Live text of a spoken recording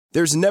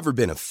There's never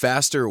been a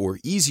faster or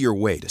easier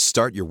way to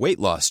start your weight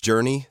loss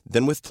journey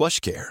than with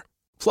PlushCare.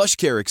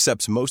 PlushCare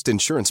accepts most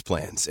insurance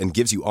plans and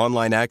gives you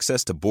online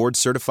access to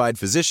board-certified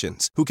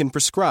physicians who can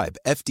prescribe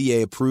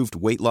FDA-approved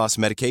weight loss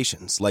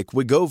medications like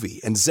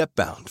Wegovy and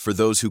Zepbound for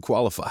those who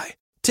qualify.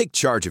 Take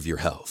charge of your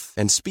health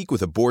and speak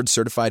with a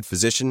board-certified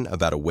physician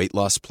about a weight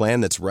loss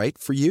plan that's right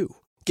for you.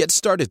 Get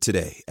started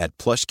today at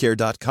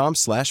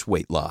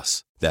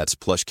plushcare.com/weight-loss. That's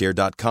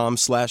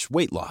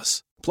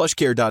plushcare.com/weight-loss.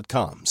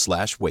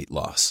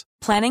 plushcare.com/weight-loss.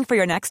 Planning for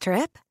your next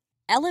trip?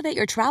 Elevate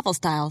your travel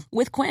style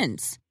with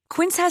Quince.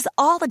 Quince has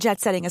all the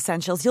jet-setting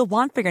essentials you'll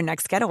want for your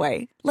next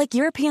getaway, like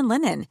European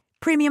linen,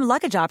 premium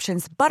luggage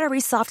options,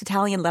 buttery soft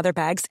Italian leather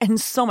bags, and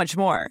so much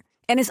more.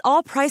 And is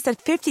all priced at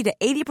 50 to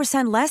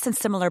 80% less than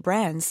similar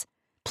brands.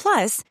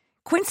 Plus,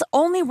 Quince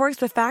only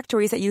works with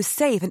factories that use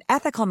safe and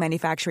ethical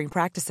manufacturing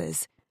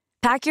practices.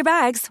 Pack your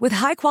bags with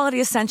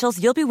high-quality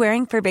essentials you'll be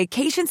wearing for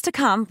vacations to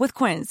come with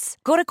Quince.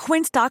 Go to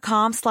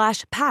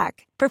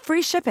quince.com/pack for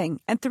free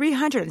shipping and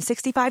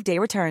 365-day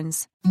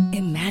returns.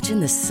 Imagine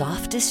the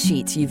softest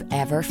sheets you've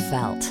ever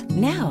felt.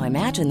 Now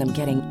imagine them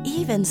getting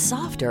even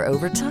softer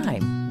over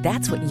time.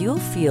 That's what you'll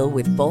feel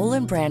with Boll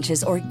 &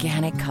 Branch's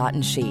organic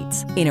cotton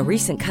sheets. In a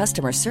recent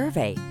customer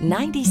survey,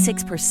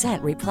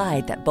 96%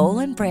 replied that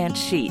Boll & Branch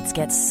sheets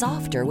get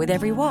softer with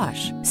every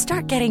wash.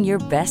 Start getting your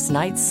best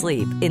night's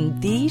sleep in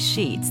these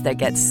sheets that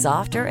get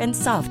softer and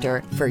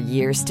softer for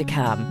years to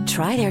come.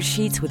 Try their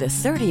sheets with a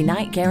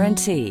 30-night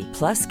guarantee.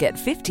 Plus, get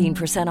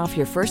 15% off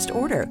your first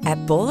order at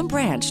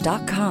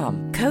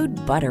bollandbranch.com. Code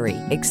BUTTERY.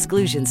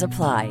 Exclusions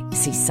apply.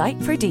 See site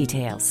for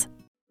details.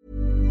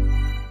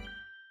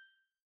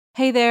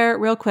 Hey there,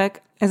 real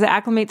quick. As I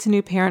acclimate to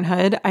new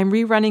parenthood, I'm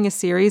rerunning a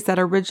series that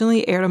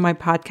originally aired on my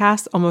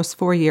podcast almost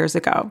 4 years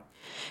ago.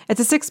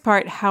 It's a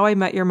 6-part How I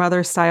Met Your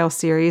Mother style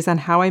series on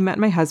how I met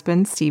my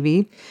husband,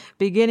 Stevie,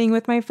 beginning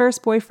with my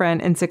first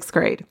boyfriend in 6th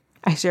grade.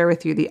 I share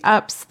with you the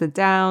ups, the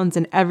downs,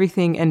 and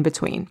everything in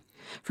between.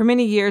 For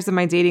many years of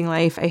my dating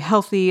life, a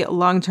healthy,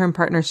 long-term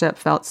partnership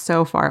felt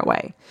so far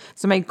away.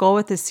 So my goal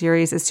with this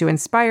series is to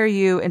inspire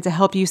you and to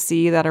help you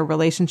see that a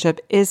relationship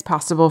is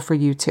possible for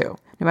you too,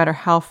 no matter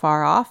how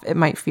far off it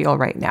might feel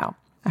right now.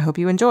 I hope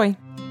you enjoy.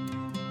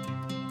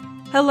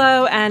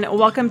 Hello, and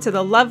welcome to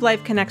the Love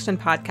Life Connection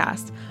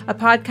podcast, a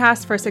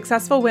podcast for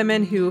successful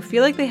women who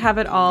feel like they have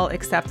it all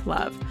except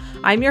love.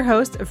 I'm your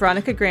host,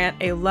 Veronica Grant,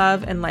 a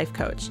love and life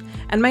coach.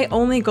 And my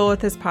only goal with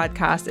this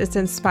podcast is to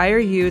inspire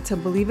you to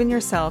believe in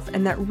yourself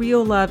and that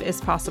real love is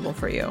possible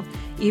for you,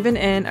 even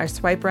in our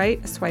swipe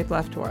right, swipe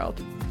left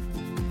world.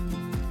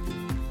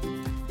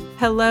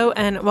 Hello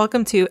and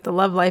welcome to the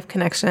Love Life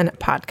Connection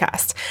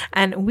podcast.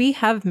 And we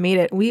have made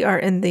it. We are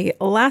in the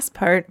last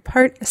part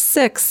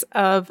 6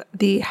 of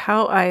the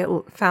How I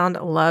Found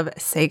Love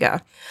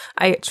saga.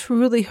 I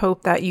truly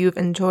hope that you've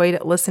enjoyed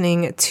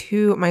listening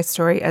to my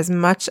story as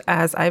much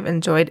as I've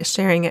enjoyed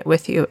sharing it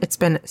with you. It's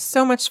been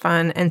so much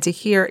fun, and to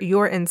hear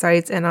your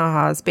insights and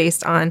ahas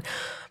based on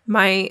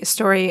my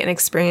story and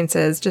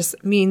experiences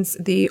just means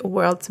the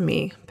world to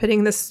me.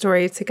 Putting this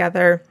story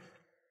together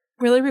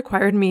really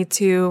required me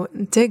to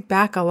dig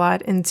back a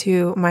lot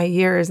into my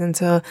years and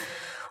to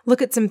look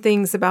at some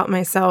things about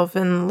myself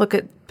and look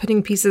at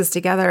putting pieces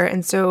together.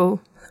 And so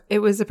it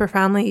was a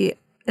profoundly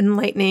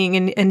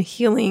enlightening and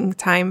healing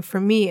time for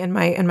me in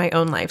my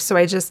own life. So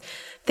I just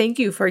thank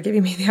you for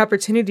giving me the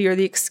opportunity or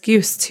the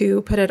excuse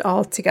to put it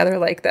all together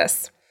like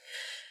this.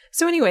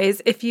 So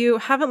anyways, if you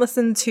haven't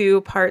listened to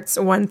parts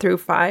 1 through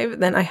 5,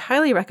 then I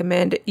highly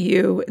recommend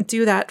you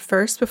do that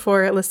first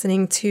before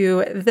listening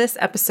to this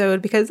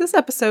episode, because this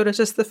episode is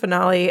just the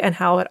finale and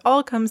how it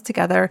all comes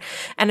together.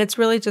 And it's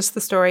really just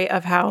the story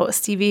of how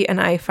Stevie and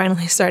I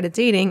finally started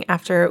dating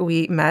after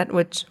we met,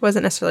 which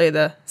wasn't necessarily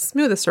the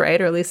smoothest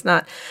ride, or at least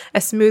not a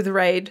smooth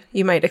ride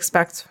you might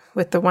expect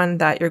with the one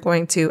that you're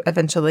going to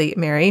eventually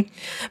marry.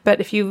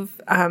 But if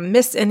you've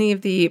missed any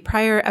of the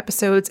prior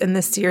episodes in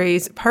this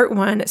series, part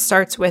 1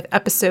 starts with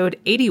episode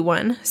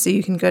 81. So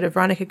you can go to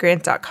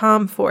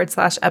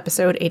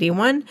veronicagrant.com/episode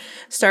 81,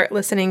 start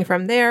listening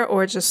from there,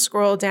 or just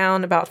scroll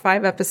down about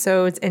 5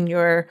 episodes in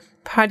your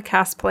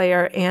podcast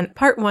player, and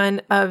part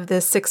 1 of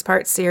this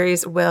 6-part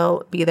series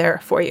will be there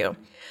for you.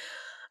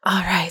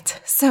 All right,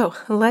 so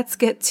let's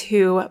get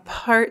to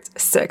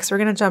part 6. We're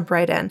going to jump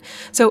right in.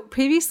 So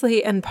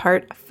previously in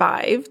part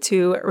 5,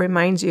 to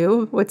remind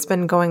you what's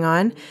been going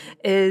on,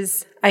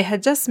 is I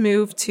had just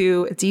moved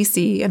to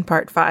DC in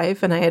part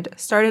 5, and I had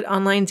started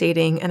online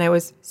dating, and I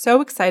was so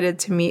excited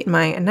to meet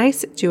my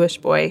nice Jewish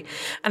boy.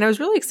 And I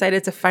was really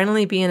excited to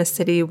finally be in a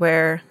city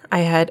where I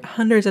had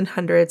hundreds and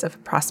hundreds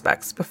of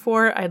prospects.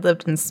 Before, I'd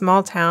lived in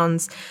small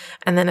towns,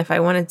 and then if I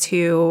wanted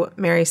to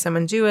marry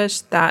someone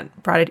Jewish,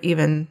 that brought it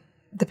even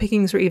the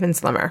pickings were even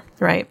slimmer,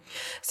 right?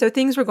 So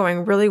things were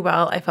going really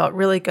well. I felt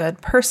really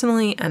good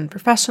personally and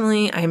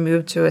professionally. I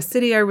moved to a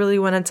city I really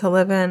wanted to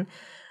live in.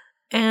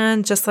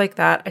 And just like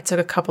that, I took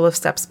a couple of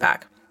steps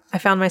back. I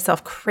found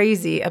myself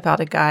crazy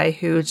about a guy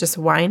who just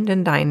wined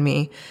and dined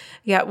me,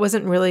 yet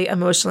wasn't really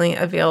emotionally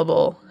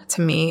available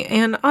to me.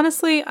 And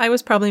honestly, I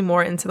was probably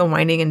more into the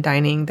whining and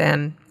dining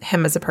than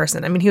him as a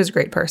person. I mean, he was a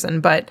great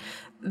person, but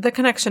the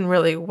connection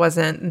really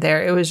wasn't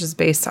there. It was just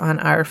based on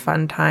our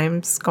fun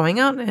times going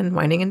out and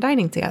whining and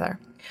dining together.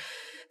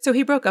 So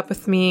he broke up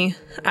with me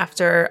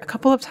after a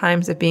couple of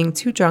times of being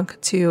too drunk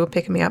to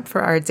pick me up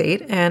for our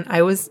date. And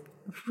I was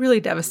really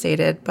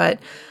devastated, but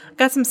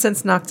got some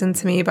sense knocked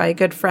into me by a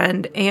good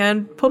friend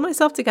and pulled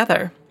myself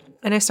together.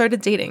 And I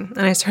started dating,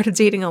 and I started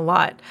dating a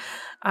lot.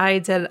 I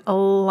did a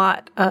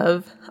lot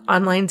of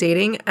online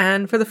dating,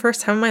 and for the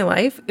first time in my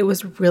life, it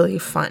was really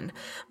fun.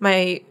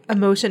 My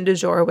emotion du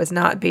jour was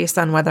not based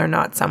on whether or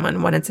not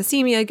someone wanted to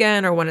see me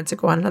again or wanted to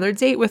go on another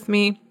date with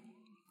me.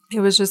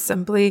 It was just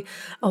simply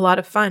a lot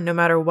of fun. No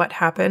matter what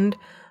happened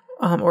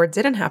or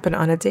didn't happen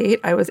on a date,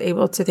 I was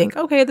able to think,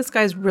 okay, this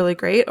guy's really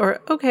great,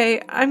 or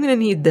okay, I'm going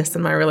to need this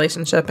in my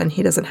relationship, and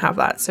he doesn't have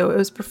that. So it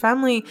was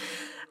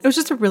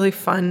just a really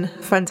fun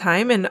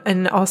time,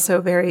 and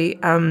also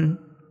very,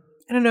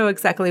 I don't know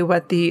exactly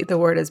what the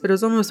word is, but it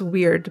was almost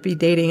weird to be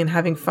dating and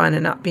having fun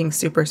and not being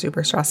super,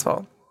 super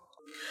stressful.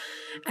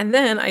 And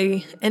then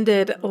I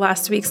ended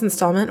last week's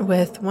installment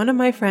with one of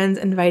my friends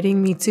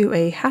inviting me to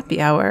a happy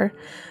hour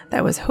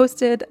that was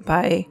hosted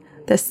by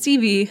the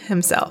Stevie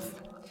himself.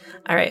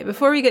 All right,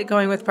 before we get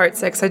going with part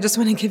 6, I just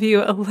want to give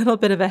you a little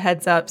bit of a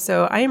heads up.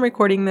 So I am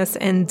recording this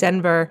in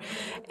Denver,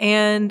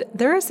 and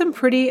there are some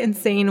pretty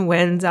insane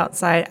winds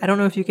outside. I don't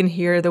know if you can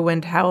hear the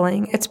wind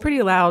howling. It's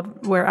pretty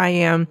loud where I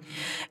am,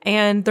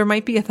 and there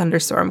might be a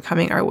thunderstorm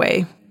coming our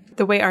way.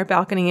 The way our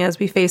balcony is,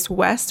 we face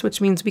west, which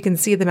means we can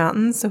see the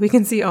mountains, so we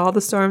can see all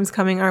the storms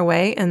coming our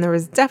way, and there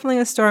was definitely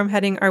a storm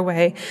heading our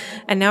way,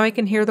 and now I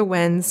can hear the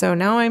wind, so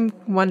now I'm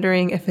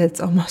wondering if it's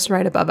almost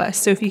right above us.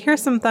 So if you hear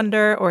some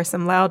thunder or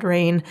some loud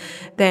rain,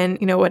 then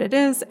you know what it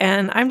is,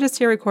 and I'm just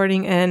here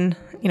recording in,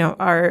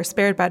 our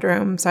spare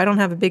bedroom, so I don't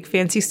have a big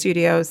fancy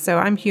studio, so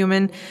I'm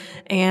human,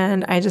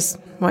 and I just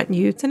want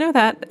you to know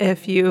that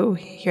if you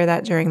hear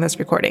that during this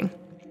recording.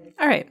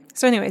 All right,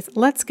 so anyways,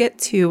 let's get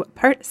to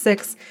part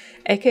 6,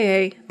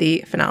 aka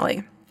the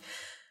finale.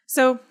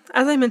 So,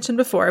 as I mentioned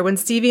before, when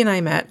Stevie and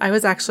I met, I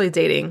was actually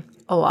dating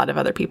a lot of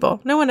other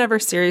people. No one ever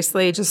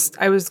seriously,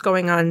 I was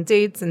going on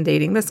dates and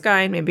dating this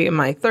guy, and maybe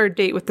my third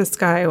date with this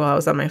guy while I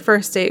was on my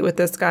first date with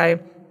this guy.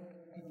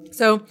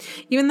 So,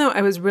 even though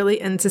I was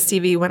really into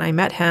Stevie when I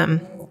met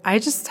him, I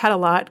just had a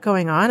lot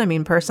going on. I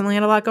mean, personally, I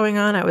had a lot going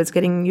on. I was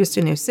getting used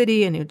to a new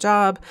city, a new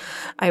job.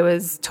 I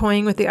was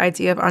toying with the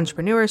idea of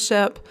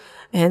entrepreneurship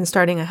and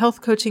starting a health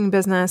coaching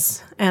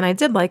business. And I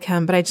did like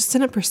him, but I just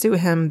didn't pursue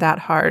him that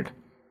hard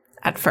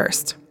at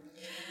first.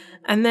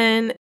 And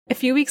then a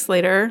few weeks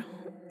later,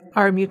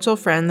 our mutual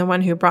friend, the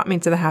one who brought me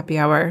to the happy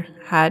hour,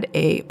 had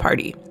a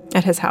party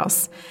at his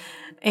house.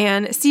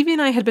 And Stevie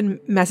and I had been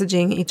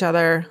messaging each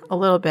other a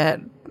little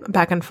bit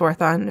back and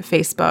forth on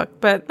Facebook,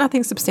 but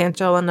nothing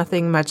substantial and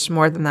nothing much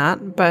more than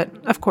that. But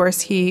of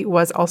course, he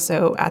was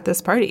also at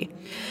this party.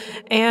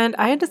 And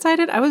I had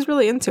decided I was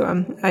really into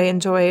him. I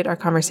enjoyed our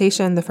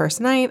conversation the first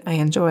night. I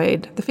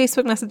enjoyed the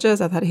Facebook messages.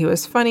 I thought he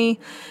was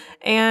funny.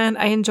 And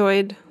I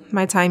enjoyed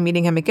my time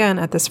meeting him again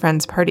at this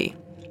friend's party.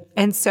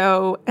 And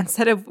so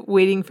instead of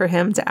waiting for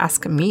him to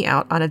ask me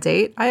out on a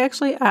date, I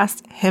actually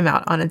asked him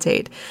out on a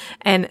date.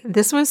 And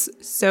this was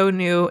so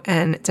new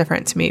and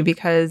different to me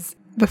because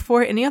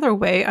before, any other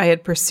way I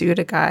had pursued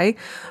a guy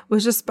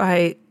was just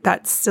by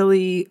that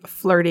silly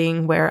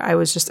flirting where I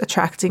was just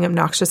attracting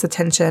obnoxious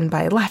attention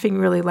by laughing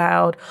really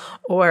loud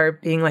or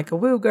being like a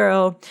woo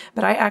girl.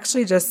 But I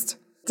actually just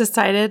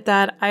decided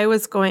that I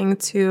was going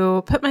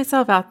to put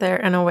myself out there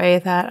in a way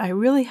that I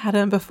really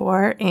hadn't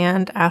before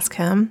and ask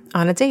him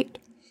on a date.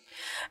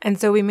 And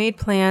so we made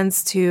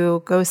plans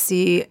to go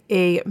see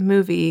a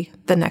movie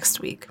the next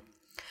week.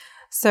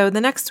 So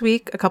the next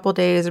week, a couple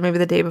days or maybe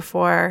the day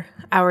before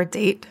our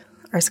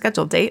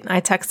scheduled date, I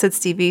texted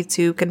Stevie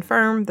to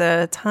confirm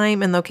the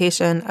time and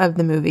location of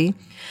the movie.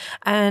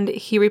 And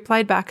he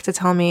replied back to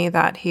tell me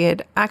that he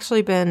had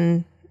actually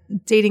been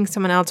dating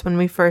someone else when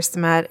we first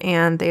met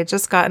and they had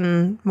just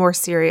gotten more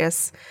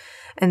serious.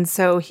 And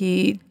so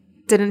he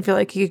didn't feel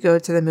like he could go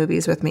to the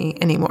movies with me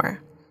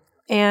anymore.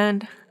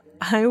 And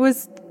I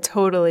was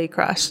totally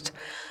crushed.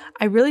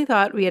 I really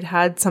thought we had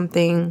had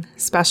something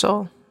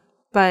special.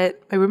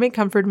 But my roommate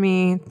comforted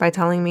me by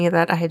telling me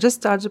that I had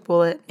just dodged a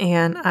bullet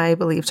and I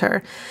believed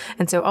her.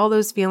 And so all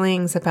those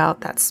feelings about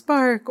that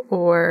spark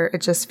or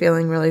it just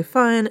feeling really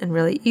fun and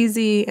really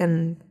easy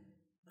and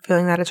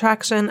feeling that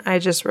attraction, I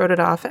just wrote it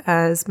off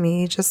as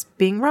me just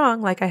being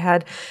wrong like I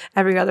had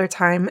every other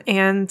time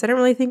and didn't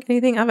really think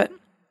anything of it.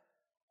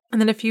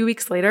 And then a few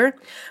weeks later,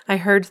 I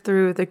heard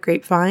through the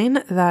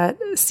grapevine that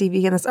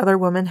Stevie and this other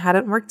woman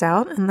hadn't worked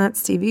out and that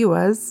Stevie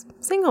was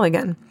single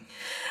again.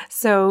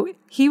 So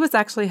he was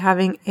actually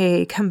having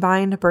a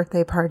combined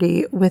birthday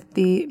party with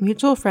the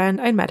mutual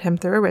friend I'd met him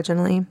through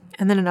originally,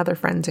 and then another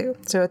friend too.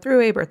 So a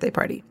three-way birthday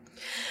party.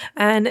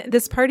 And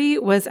this party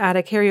was at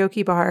a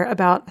karaoke bar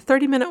about a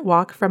 30-minute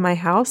walk from my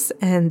house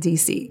in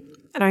DC.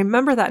 And I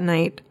remember that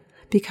night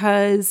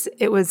because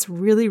it was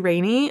really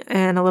rainy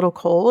and a little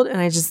cold, and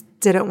I just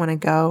didn't want to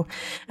go.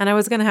 And I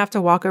was going to have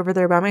to walk over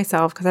there by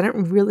myself because I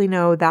didn't really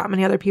know that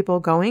many other people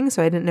going,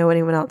 so I didn't know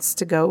anyone else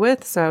to go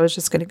with. So I was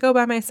just going to go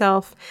by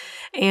myself.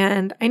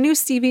 And I knew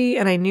Stevie,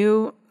 and I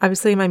knew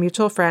obviously my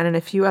mutual friend and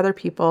a few other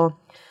people,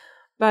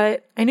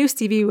 but I knew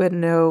Stevie would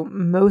know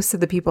most of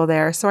the people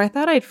there. So I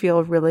thought I'd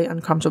feel really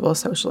uncomfortable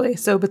socially.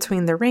 So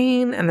between the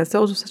rain and the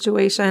social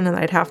situation, and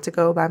I'd have to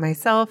go by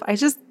myself, I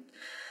just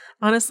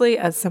honestly,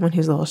 as someone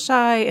who's a little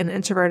shy and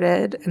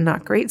introverted and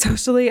not great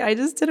socially, I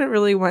just didn't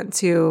really want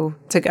to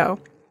go.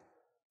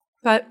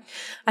 But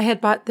I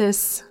had bought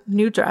this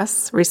new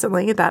dress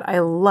recently that I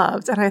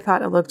loved, and I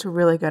thought it looked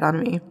really good on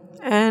me.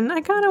 And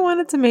I kind of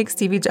wanted to make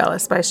Stevie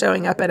jealous by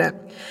showing up in it.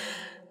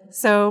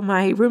 So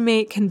my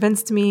roommate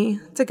convinced me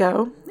to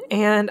go,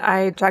 and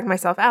I dragged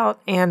myself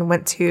out and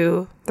went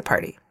to the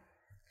party.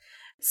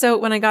 So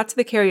when I got to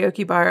the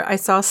karaoke bar, I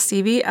saw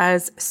Stevie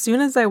as soon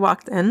as I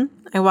walked in.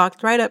 I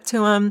walked right up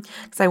to him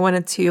because I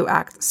wanted to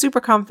act super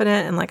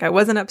confident and like I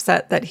wasn't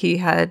upset that he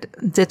had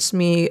ditched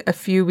me a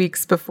few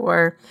weeks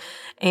before.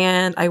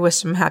 And I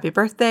wished him happy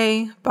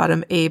birthday, bought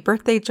him a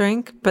birthday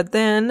drink, but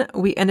then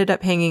we ended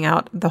up hanging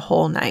out the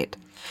whole night.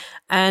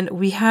 And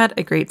we had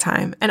a great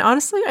time. And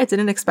honestly, I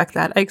didn't expect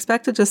that. I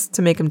expected just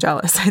to make him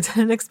jealous. I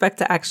didn't expect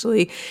to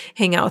actually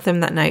hang out with him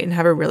that night and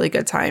have a really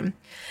good time.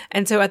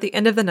 And so at the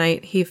end of the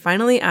night, he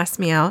finally asked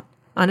me out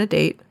on a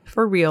date,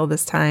 for real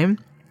this time.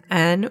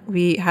 And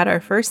we had our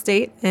first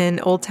date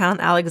in Old Town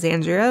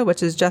Alexandria,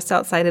 which is just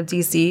outside of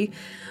DC,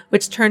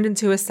 which turned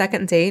into a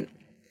second date.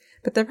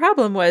 But the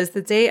problem was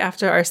the day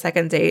after our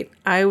second date,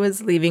 I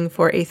was leaving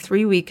for a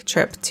 3-week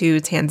trip to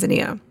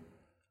Tanzania.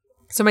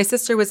 So my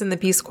sister was in the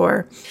Peace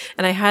Corps,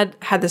 and I had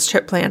this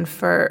trip planned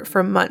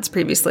for months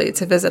previously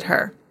to visit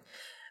her.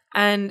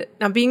 And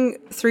now being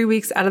 3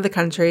 weeks out of the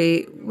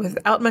country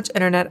without much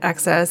internet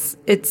access,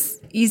 it's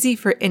easy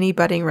for any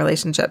budding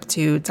relationship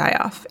to die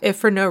off, if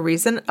for no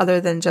reason other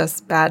than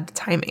just bad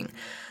timing.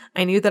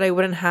 I knew that I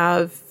wouldn't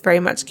have very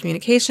much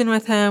communication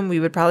with him. We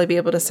would probably be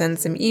able to send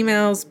some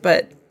emails,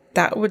 but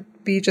that would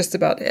be just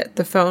about it.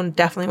 The phone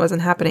definitely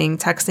wasn't happening.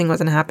 Texting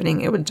wasn't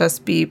happening. It would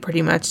just be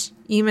pretty much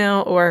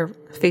email or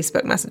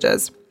Facebook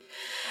messages.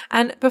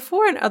 And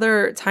before in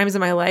other times in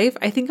my life,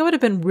 I think I would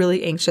have been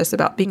really anxious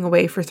about being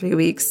away for 3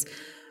 weeks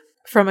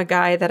from a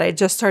guy that I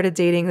just started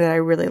dating that I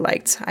really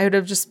liked. I would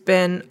have just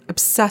been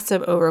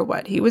obsessive over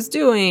what he was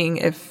doing,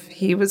 if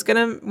he was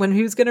when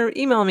he was gonna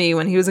email me,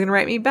 when he was gonna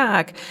write me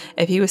back,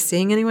 if he was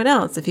seeing anyone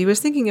else, if he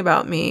was thinking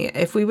about me,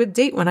 if we would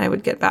date when I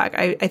would get back.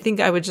 I think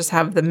I would just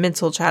have the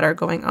mental chatter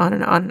going on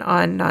and on and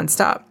on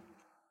nonstop.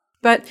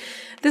 But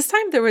this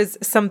time there was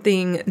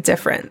something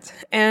different.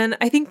 And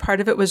I think part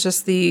of it was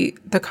just the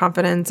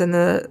confidence and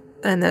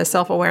the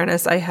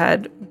self-awareness I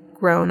had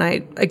grown.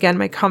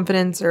 My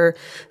confidence or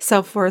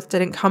self-worth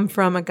didn't come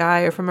from a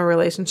guy or from a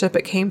relationship.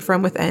 It came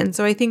from within.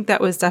 So I think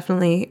that was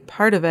definitely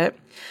part of it.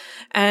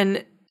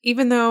 And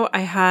even though I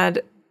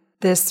had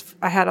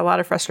a lot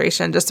of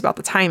frustration just about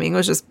the timing. It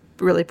was just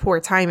really poor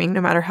timing,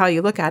 no matter how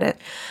you look at it.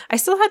 I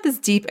still had this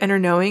deep inner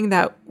knowing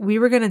that we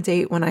were going to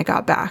date when I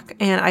got back,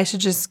 and I should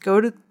just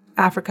go to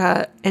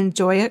Africa,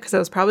 enjoy it, because I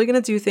was probably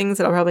going to do things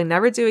that I'll probably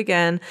never do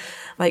again,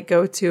 like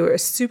go to a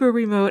super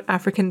remote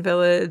African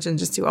village and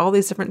just do all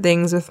these different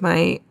things with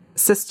my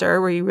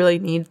sister, where you really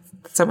need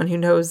someone who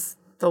knows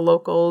the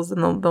locals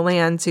and the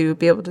land to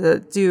be able to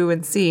do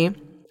and see.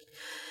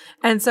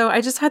 And so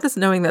I just had this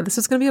knowing that this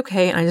was going to be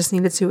okay, and I just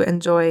needed to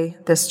enjoy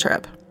this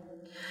trip.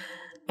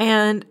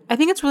 And I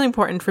think it's really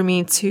important for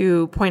me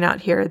to point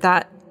out here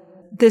that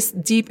this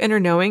deep inner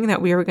knowing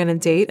that we were going to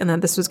date and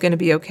that this was going to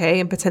be okay,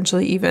 and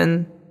potentially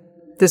even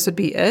this would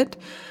be it,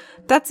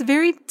 that's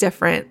very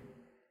different,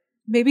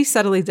 maybe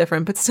subtly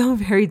different, but still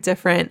very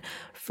different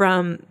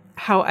from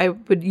how I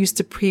would used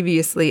to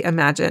previously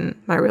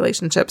imagine my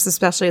relationships,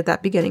 especially at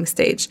that beginning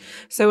stage.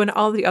 So in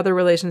all the other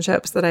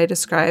relationships that I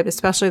described,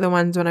 especially the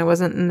ones when I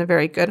wasn't in a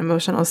very good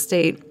emotional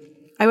state,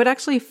 I would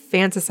actually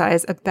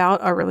fantasize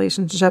about our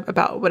relationship,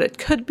 about what it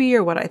could be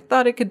or what I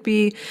thought it could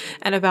be,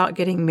 and about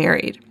getting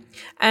married.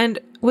 And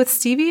with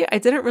Stevie, I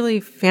didn't really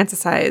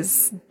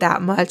fantasize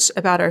that much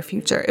about our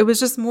future. It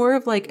was just more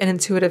of like an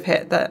intuitive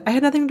hit that I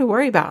had nothing to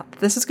worry about.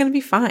 This is going to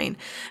be fine.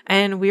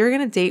 And we were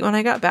going to date when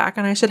I got back,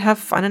 and I should have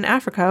fun in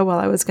Africa while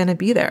I was going to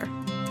be there.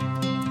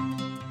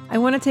 I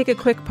want to take a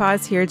quick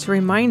pause here to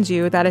remind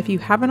you that if you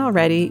haven't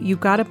already, you've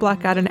got to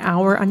block out an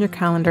hour on your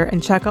calendar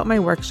and check out my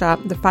workshop,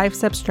 The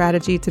 5-Step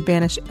Strategy to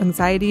Banish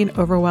Anxiety and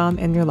Overwhelm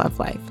in Your Love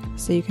Life,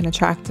 so you can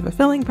attract a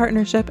fulfilling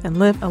partnership and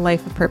live a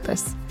life of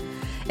purpose.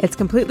 It's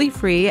completely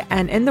free,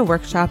 and in the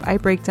workshop, I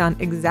break down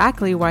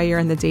exactly why you're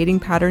in the dating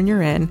pattern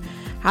you're in,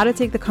 how to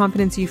take the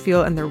confidence you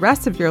feel in the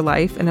rest of your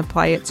life and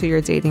apply it to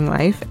your dating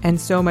life, and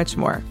so much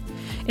more.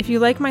 If you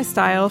like my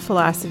style,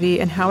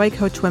 philosophy, and how I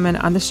coach women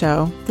on the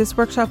show, this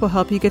workshop will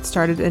help you get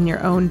started in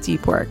your own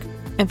deep work.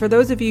 And for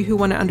those of you who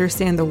want to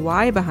understand the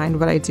why behind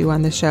what I do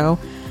on the show,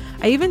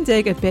 I even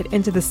dig a bit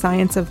into the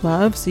science of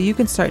love so you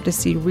can start to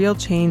see real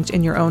change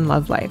in your own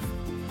love life.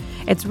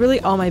 It's really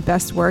all my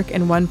best work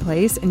in one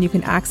place, and you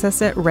can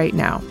access it right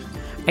now.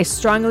 I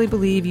strongly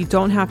believe you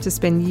don't have to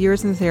spend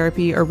years in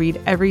therapy or read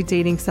every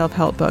dating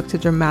self-help book to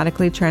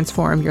dramatically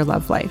transform your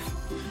love life.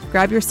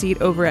 Grab your seat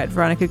over at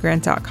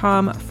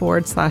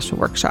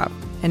veronicagrant.com/workshop.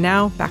 And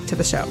now back to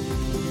the show.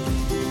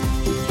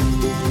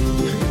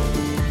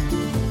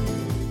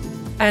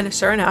 And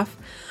sure enough,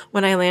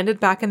 when I landed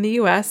back in the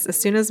US, as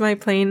soon as my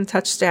plane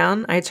touched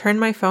down, I turned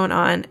my phone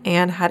on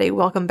and had a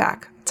welcome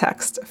back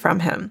text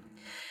from him.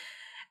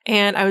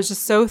 And I was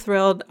just so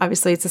thrilled,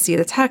 obviously, to see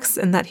the text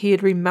and that he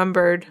had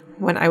remembered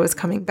when I was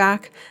coming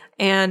back.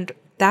 And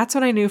that's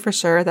when I knew for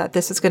sure that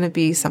this was going to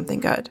be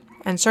something good.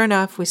 And sure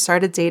enough, we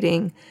started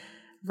dating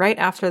right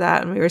after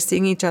that, and we were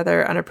seeing each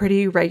other on a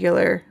pretty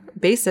regular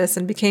basis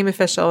and became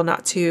official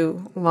not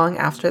too long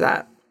after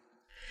that.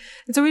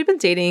 And so we'd been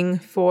dating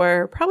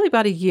for probably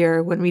about a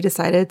year when we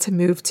decided to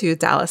move to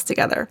Dallas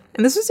together.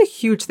 And this was a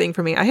huge thing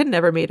for me. I had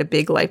never made a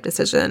big life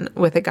decision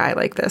with a guy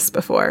like this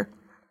before.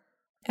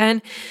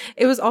 And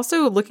it was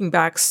also, looking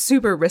back,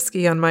 super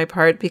risky on my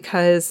part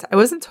because I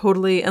wasn't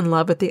totally in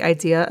love with the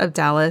idea of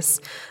Dallas.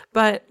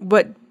 But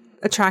what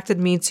attracted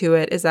me to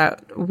it is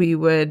that we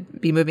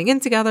would be moving in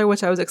together,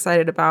 which I was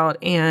excited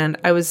about. And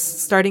I was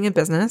starting a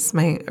business,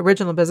 my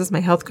original business,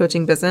 my health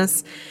coaching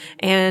business.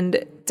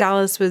 And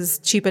Dallas was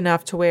cheap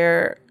enough to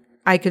where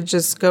I could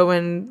just go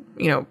in,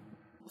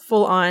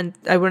 full on.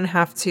 I wouldn't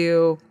have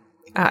to,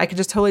 I could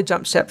just totally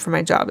jump ship for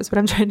my job is what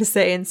I'm trying to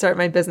say, and start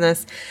my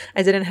business.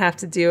 I didn't have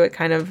to do it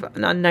kind of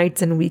on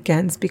nights and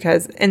weekends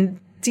because, and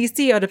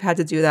DC, I would have had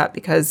to do that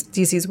because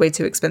DC is way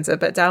too expensive,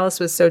 but Dallas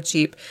was so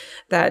cheap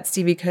that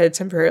Stevie could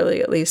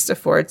temporarily at least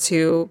afford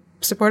to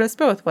support us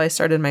both while I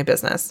started my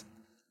business,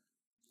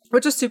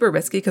 which was super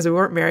risky because we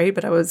weren't married,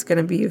 but I was going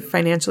to be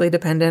financially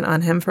dependent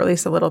on him for at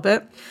least a little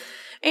bit.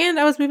 And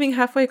I was moving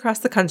halfway across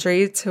the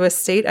country to a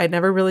state I'd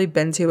never really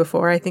been to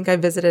before. I think I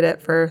visited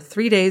it for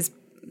 3 days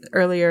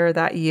earlier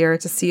that year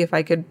to see if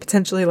I could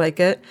potentially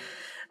like it.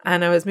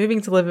 And I was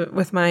moving to live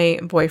with my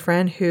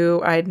boyfriend,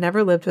 who I'd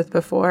never lived with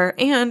before,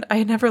 and I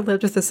had never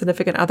lived with a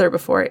significant other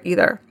before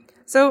either.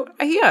 So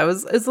it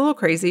was a little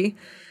crazy.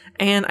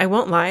 And I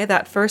won't lie,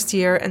 that first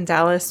year in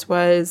Dallas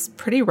was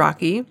pretty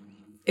rocky.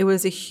 It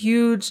was a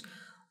huge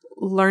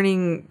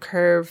learning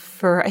curve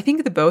for, I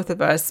think, the both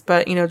of us.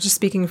 But, just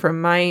speaking from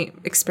my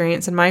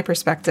experience and my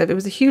perspective, it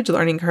was a huge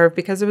learning curve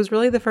because it was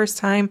really the first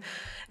time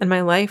in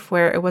my life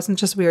where it wasn't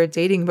just we were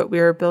dating, but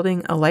we were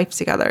building a life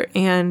together.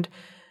 And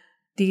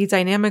the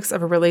dynamics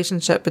of a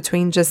relationship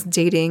between just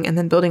dating and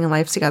then building a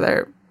life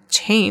together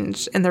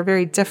changed, and they're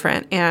very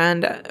different.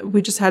 And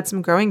we just had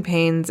some growing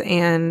pains,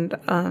 and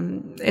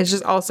it's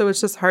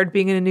just hard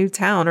being in a new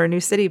town or a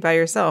new city by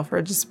yourself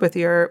or just with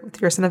your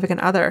significant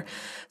other.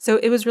 So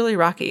it was really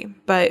rocky,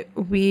 but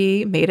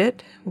we made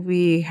it.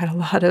 We had a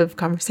lot of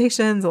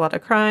conversations, a lot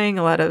of crying,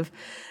 a lot of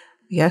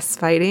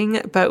fighting,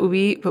 but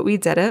we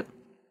did it.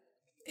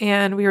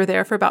 And we were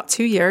there for about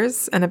 2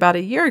 years. And about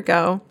a year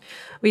ago,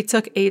 we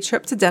took a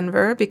trip to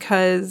Denver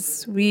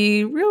because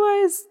we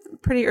realized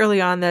pretty early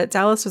on that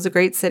Dallas was a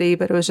great city,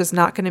 but it was just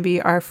not going to be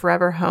our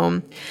forever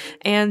home.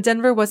 And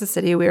Denver was a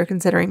city we were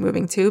considering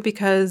moving to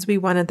because we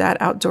wanted that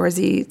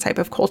outdoorsy type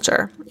of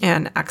culture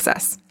and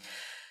access.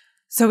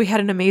 So we had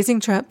an amazing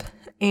trip.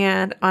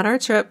 And on our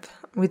trip,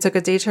 we took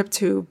a day trip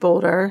to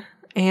Boulder.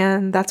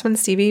 And that's when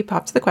Stevie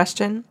popped the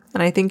question.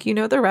 And I think you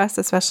know the rest,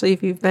 especially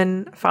if you've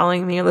been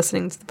following me or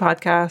listening to the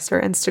podcast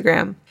or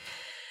Instagram.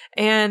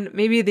 And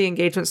maybe the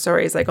engagement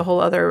story is like a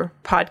whole other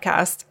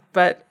podcast.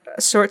 But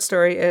a short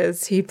story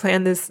is he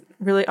planned this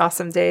really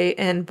awesome day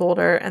in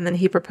Boulder, and then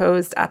he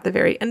proposed at the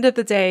very end of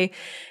the day.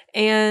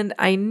 And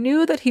I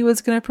knew that he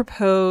was going to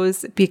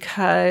propose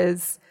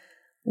because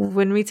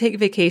when we take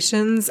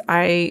vacations,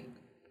 I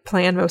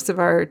plan most of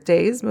our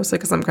days, mostly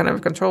because I'm kind of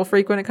a control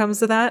freak when it comes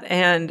to that.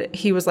 And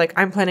he was like,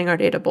 I'm planning our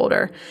day to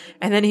Boulder.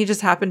 And then he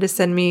just happened to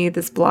send me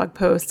this blog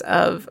post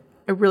of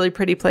a really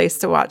pretty place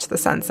to watch the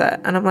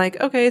sunset. And I'm like,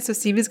 okay, so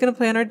Stevie's going to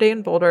plan our day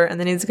in Boulder, and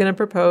then he's going to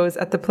propose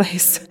at the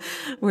place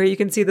where you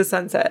can see the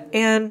sunset.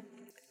 And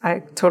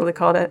I totally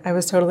called it. I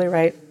was totally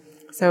right.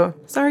 So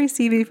sorry,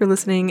 Stevie, for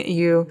listening.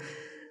 You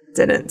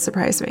didn't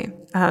surprise me.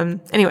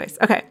 Anyways,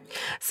 okay.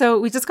 So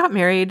we just got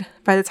married.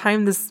 By the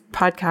time this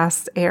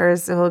podcast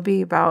airs, it will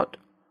be about,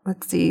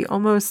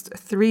 almost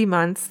 3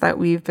 months that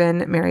we've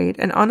been married.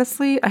 And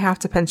honestly, I have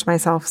to pinch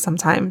myself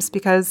sometimes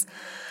because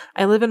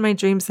I live in my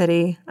dream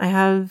city. I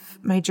have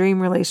my dream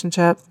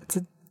relationship. It's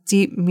a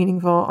deep,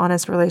 meaningful,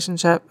 honest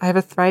relationship. I have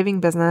a thriving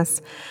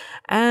business,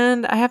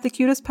 and I have the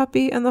cutest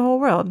puppy in the whole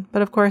world.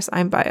 But of course,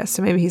 I'm biased,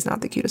 so maybe he's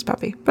not the cutest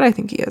puppy, but I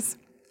think he is.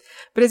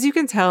 But as you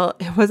can tell,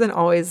 it wasn't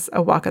always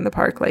a walk in the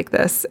park like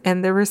this.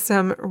 And there were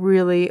some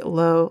really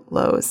low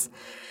lows.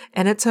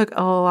 And it took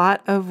a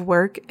lot of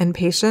work and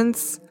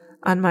patience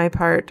on my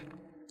part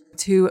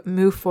to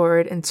move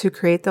forward and to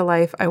create the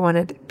life I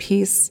wanted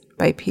piece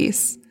by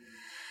piece.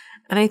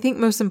 And I think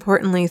most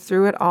importantly,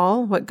 through it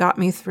all, what got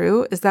me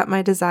through is that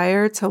my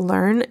desire to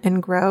learn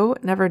and grow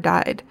never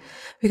died.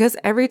 Because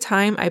every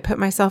time I put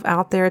myself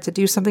out there to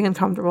do something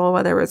uncomfortable,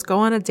 whether it was go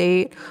on a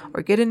date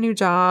or get a new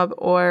job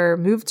or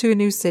move to a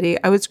new city,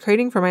 I was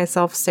creating for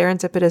myself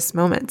serendipitous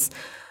moments.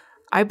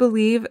 I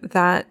believe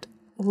that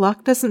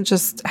luck doesn't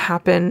just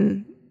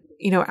happen,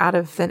 out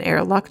of thin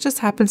air. Luck just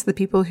happens to the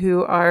people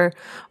who are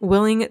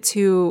willing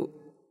to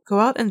go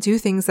out and do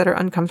things that are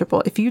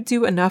uncomfortable. If you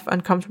do enough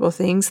uncomfortable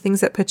things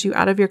that put you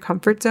out of your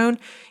comfort zone,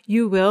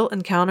 you will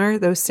encounter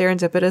those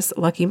serendipitous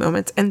lucky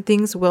moments and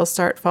things will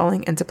start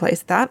falling into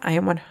place. That I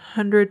am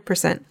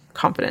 100%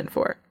 confident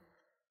for.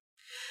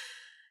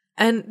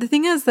 And the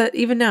thing is that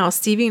even now,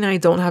 Stevie and I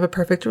don't have a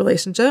perfect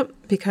relationship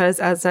because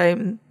as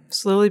I'm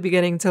slowly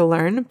beginning to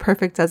learn,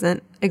 perfect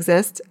doesn't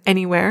exist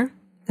anywhere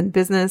in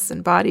business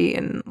and body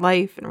and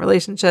life and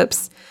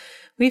relationships.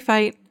 We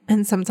fight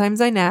and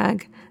sometimes I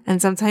nag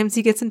and sometimes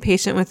he gets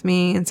impatient with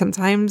me and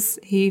sometimes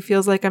he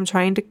feels like I'm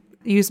trying to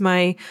use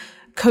my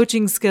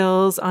coaching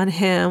skills on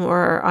him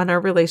or on our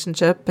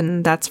relationship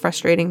and that's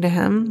frustrating to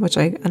him, which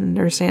I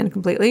understand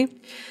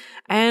completely.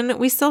 And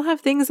we still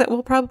have things that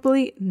we'll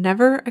probably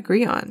never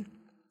agree on.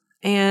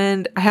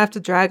 And I have to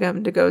drag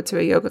him to go to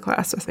a yoga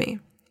class with me.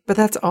 But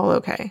that's all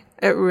okay.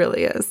 It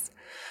really is.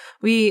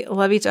 We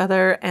love each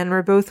other and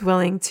we're both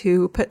willing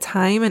to put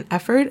time and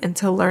effort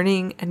into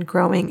learning and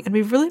growing. And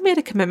we've really made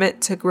a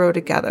commitment to grow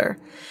together.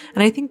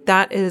 And I think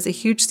that is a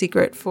huge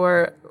secret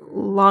for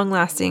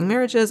long-lasting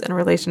marriages and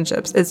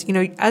relationships is,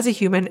 as a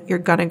human, you're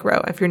going to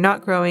grow. If you're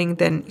not growing,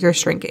 then you're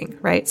shrinking,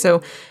 right?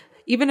 So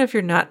even if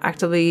you're not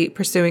actively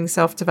pursuing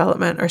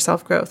self-development or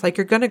self-growth, like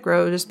you're going to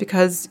grow just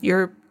because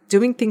you're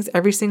doing things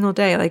every single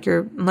day.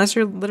 Unless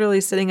you're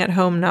literally sitting at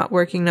home, not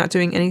working, not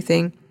doing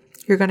anything,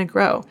 you're going to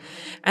grow.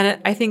 And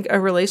I think a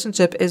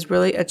relationship is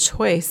really a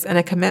choice and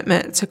a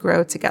commitment to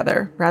grow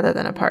together rather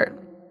than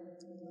apart.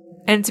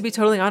 And to be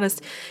totally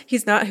honest,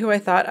 he's not who I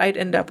thought I'd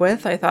end up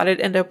with. I thought I'd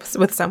end up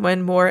with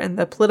someone more in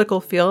the political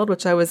field,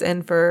 which I was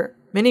in for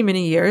many,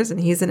 many years, and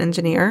he's an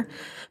engineer,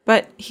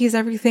 but he's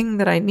everything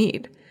that I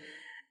need.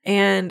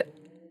 And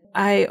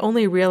I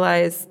only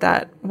realized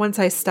that once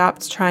I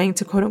stopped trying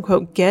to quote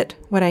unquote get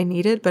what I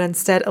needed, but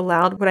instead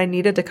allowed what I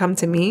needed to come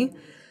to me,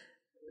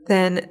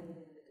 then,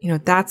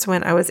 that's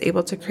when I was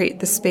able to create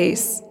the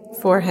space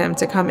for him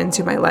to come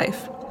into my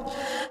life.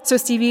 So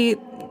Stevie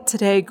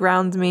today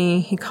grounds me.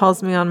 He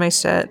calls me on my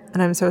shit.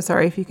 And I'm so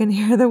sorry if you can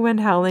hear the wind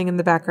howling in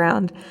the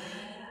background.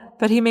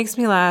 But he makes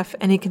me laugh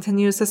and he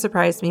continues to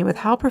surprise me with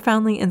how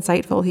profoundly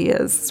insightful he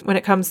is when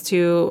it comes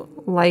to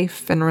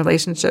life and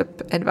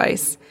relationship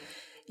advice,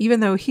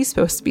 even though he's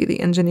supposed to be the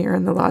engineer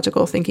and the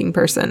logical thinking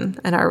person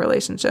in our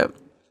relationship.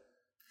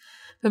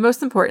 But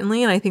most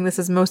importantly, and I think this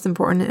is most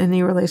important in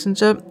any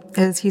relationship,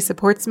 is he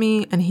supports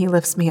me and he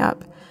lifts me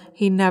up.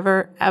 He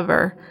never,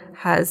 ever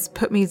has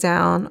put me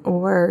down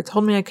or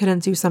told me I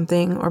couldn't do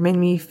something or made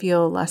me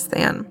feel less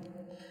than.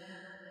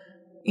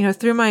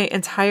 Through my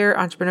entire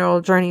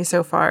entrepreneurial journey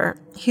so far,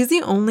 he's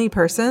the only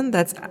person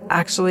that's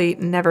actually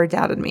never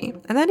doubted me.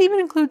 And that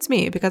even includes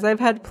me because I've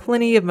had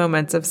plenty of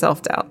moments of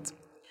self-doubt.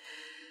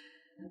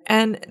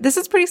 And this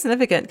is pretty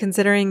significant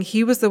considering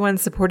he was the one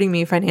supporting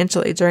me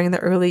financially during the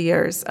early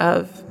years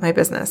of my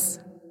business.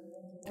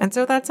 And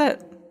so that's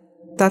it.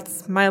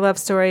 That's my love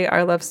story,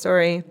 our love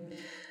story.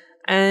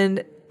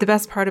 And the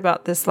best part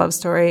about this love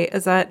story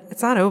is that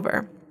it's not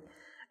over.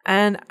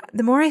 And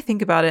the more I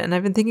think about it, and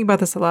I've been thinking about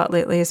this a lot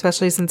lately,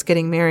 especially since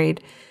getting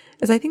married,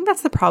 is I think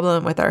that's the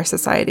problem with our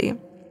society.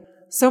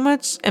 So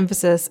much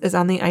emphasis is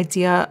on the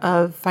idea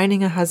of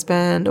finding a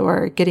husband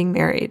or getting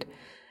married.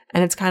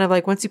 And it's kind of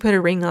like once you put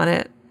a ring on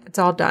it, it's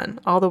all done.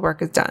 All the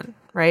work is done,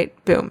 right?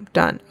 Boom,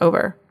 done,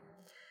 over.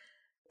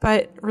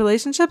 But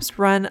relationships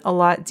run a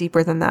lot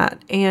deeper than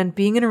that. And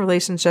being in a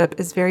relationship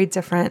is very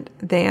different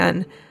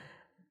than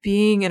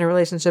being in a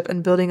relationship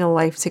and building a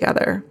life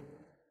together.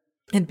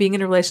 And being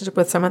in a relationship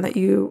with someone that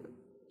you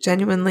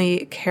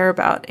genuinely care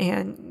about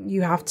and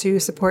you have to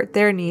support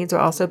their needs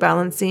while also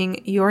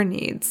balancing your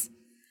needs.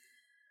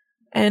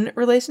 And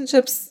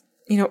relationships,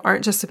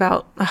 aren't just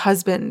about a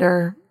husband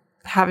or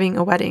having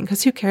a wedding,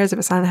 because who cares if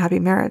it's not a happy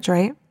marriage,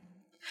 right?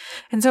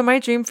 And so my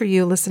dream for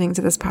you listening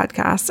to this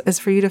podcast is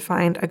for you to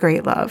find a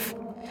great love.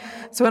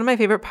 So one of my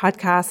favorite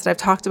podcasts that I've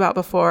talked about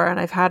before, and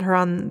I've had her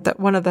on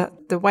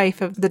the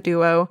wife of the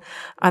duo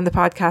on the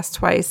podcast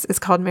twice, is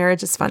called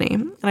Marriage is Funny.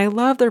 And I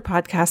love their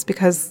podcast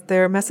because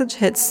their message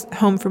hits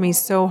home for me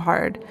so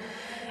hard.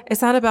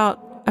 It's not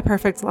about a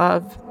perfect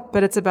love,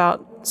 but it's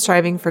about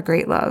striving for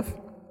great love.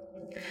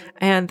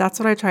 And that's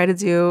what I try to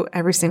do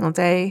every single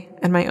day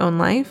in my own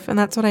life. And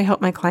that's what I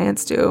help my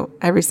clients do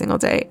every single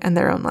day in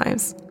their own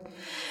lives.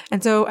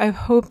 And so I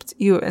hoped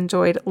you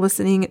enjoyed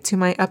listening to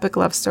my epic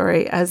love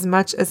story as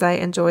much as I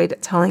enjoyed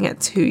telling it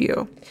to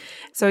you.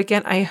 So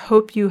again, I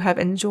hope you have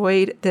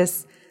enjoyed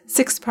this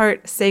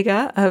 6-part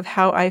saga of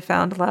how I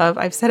found love.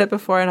 I've said it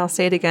before and I'll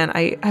say it again.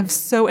 I have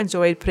so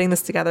enjoyed putting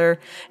this together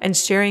and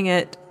sharing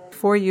it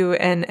for you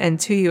and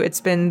to you.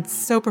 It's been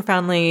so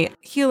profoundly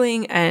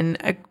healing and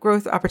a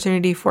growth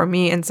opportunity for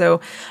me. And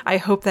so I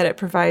hope that it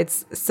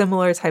provides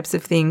similar types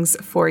of things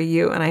for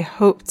you. And I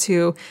hope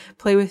to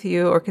play with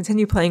you or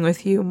continue playing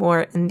with you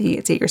more in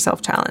the Date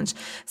Yourself Challenge.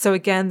 So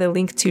again, the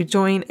link to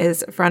join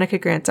is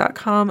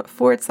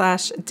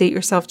veronicagrant.com/Date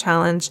Yourself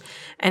Challenge.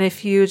 And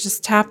if you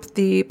just tap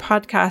the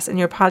podcast in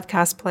your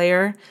podcast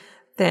player,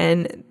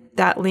 then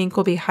that link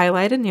will be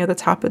highlighted near the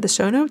top of the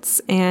show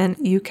notes, and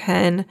you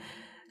can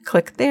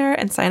click there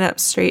and sign up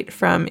straight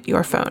from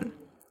your phone.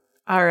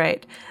 All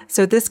right.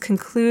 So this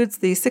concludes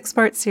the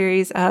 6-part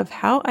series of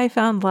How I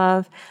Found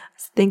Love.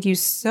 Thank you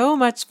so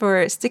much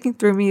for sticking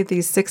through me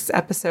these 6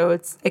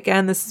 episodes.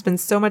 Again, this has been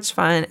so much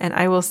fun, and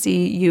I will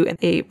see you in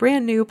a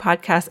brand new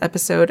podcast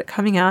episode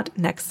coming out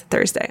next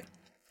Thursday.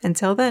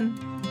 Until then.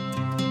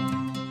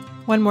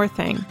 One more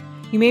thing.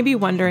 You may be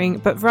wondering,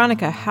 but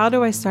Veronica, how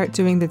do I start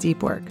doing the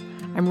deep work?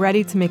 I'm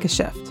ready to make a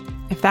shift.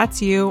 If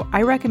that's you,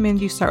 I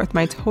recommend you start with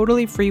my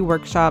totally free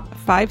workshop,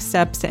 5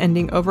 Steps to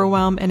Ending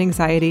Overwhelm and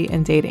Anxiety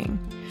in Dating.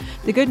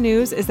 The good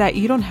news is that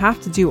you don't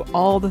have to do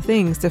all the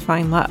things to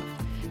find love.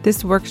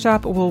 This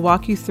workshop will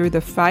walk you through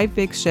the 5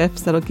 big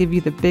shifts that'll give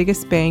you the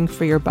biggest bang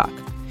for your buck.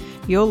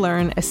 You'll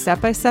learn a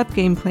step-by-step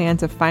game plan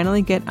to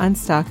finally get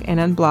unstuck and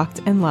unblocked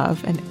in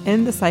love and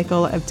end the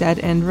cycle of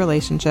dead-end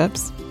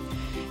relationships.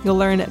 You'll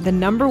learn the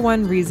number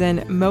 1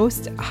 reason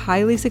most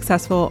highly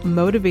successful,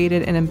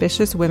 motivated, and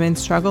ambitious women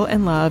struggle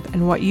in love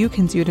and what you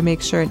can do to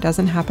make sure it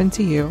doesn't happen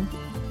to you.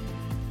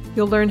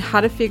 You'll learn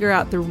how to figure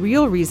out the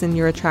real reason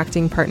you're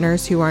attracting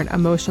partners who aren't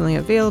emotionally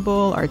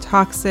available, are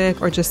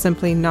toxic, or just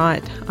simply not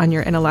on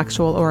your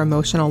intellectual or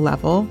emotional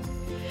level.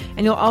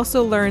 And you'll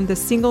also learn the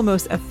single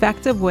most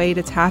effective way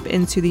to tap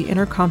into the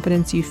inner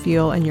confidence you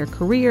feel in your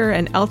career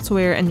and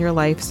elsewhere in your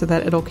life so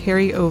that it'll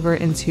carry over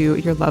into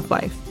your love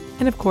life.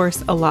 And of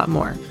course, a lot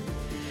more.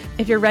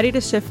 If you're ready to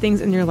shift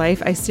things in your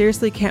life, I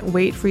seriously can't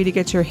wait for you to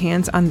get your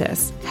hands on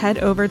this. Head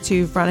over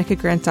to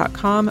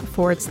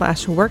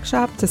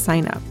veronicagrant.com/workshop to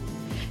sign up.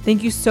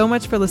 Thank you so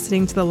much for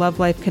listening to the Love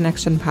Life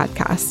Connection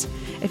podcast.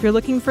 If you're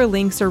looking for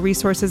links or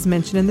resources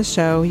mentioned in the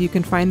show, you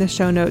can find the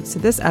show notes to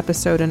this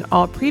episode and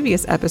all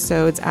previous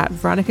episodes at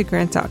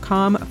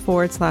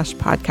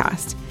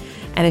veronicagrant.com/podcast.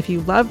 And if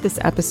you love this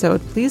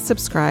episode, please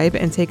subscribe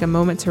and take a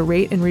moment to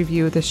rate and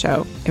review the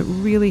show. It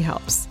really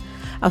helps.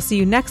 I'll see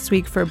you next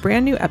week for a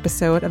brand new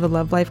episode of the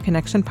Love Life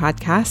Connection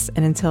podcast.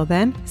 And until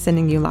then,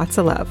 sending you lots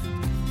of love.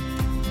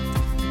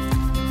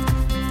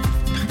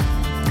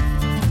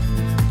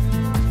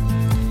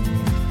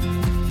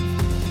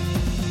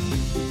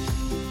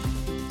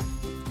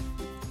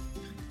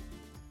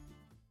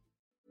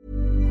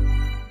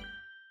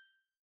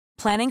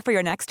 Planning for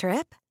your next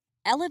trip?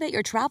 Elevate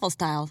your travel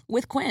style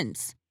with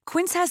Quince.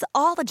 Quince has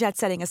all the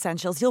jet-setting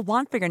essentials you'll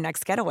want for your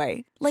next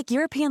getaway, like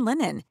European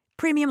linen,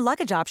 premium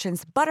luggage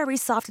options, buttery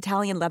soft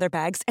Italian leather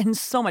bags, and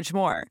so much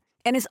more.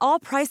 And is all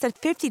priced at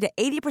 50 to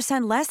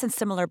 80% less than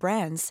similar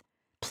brands.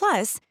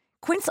 Plus,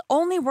 Quince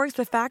only works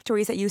with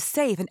factories that use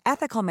safe and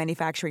ethical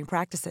manufacturing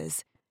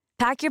practices.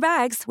 Pack your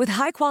bags with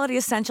high-quality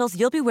essentials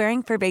you'll be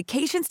wearing for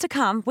vacations to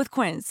come with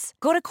Quince.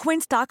 Go to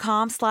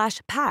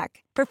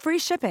quince.com/pack for free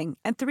shipping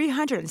and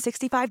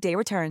 365-day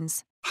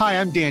returns.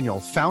 Hi, I'm Daniel,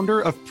 founder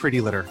of Pretty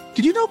Litter.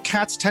 Did you know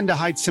cats tend to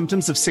hide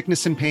symptoms of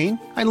sickness and pain?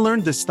 I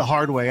learned this the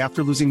hard way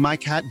after losing my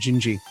cat,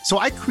 Gingy. So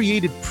I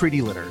created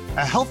Pretty Litter,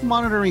 a health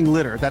monitoring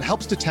litter that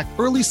helps detect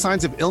early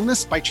signs of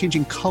illness by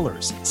changing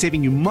colors,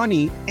 saving you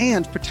money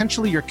and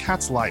potentially your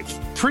cat's life.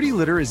 Pretty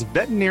Litter is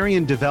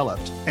veterinarian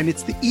developed, and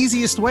it's the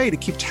easiest way to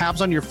keep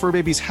tabs on your fur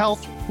baby's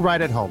health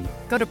right at home.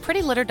 Go to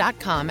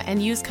prettylitter.com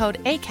and use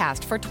code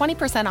ACAST for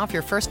 20% off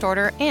your first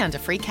order and a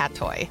free cat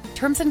toy.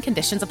 Terms and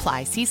conditions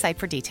apply. See site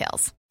for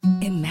details.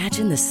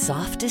 Imagine the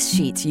softest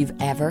sheets you've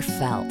ever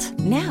felt.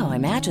 Now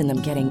imagine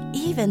them getting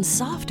even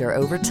softer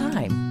over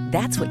time.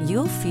 That's what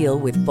you'll feel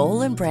with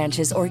Boll &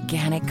 Branch's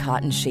organic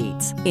cotton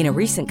sheets. In a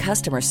recent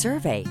customer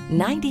survey,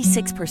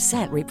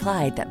 96%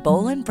 replied that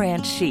Boll &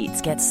 Branch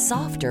sheets get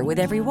softer with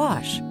every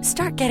wash.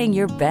 Start getting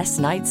your best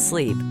night's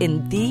sleep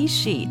in these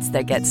sheets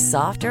that get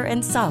softer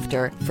and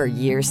softer for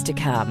years to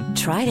come.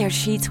 Try their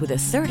sheets with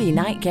a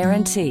 30-night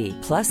guarantee.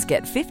 Plus,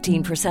 get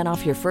 15%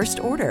 off your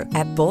first order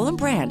at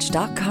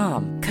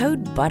bollandbranch.com.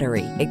 Code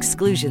BUTTERY.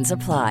 Exclusions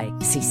apply.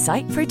 See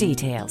site for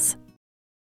details.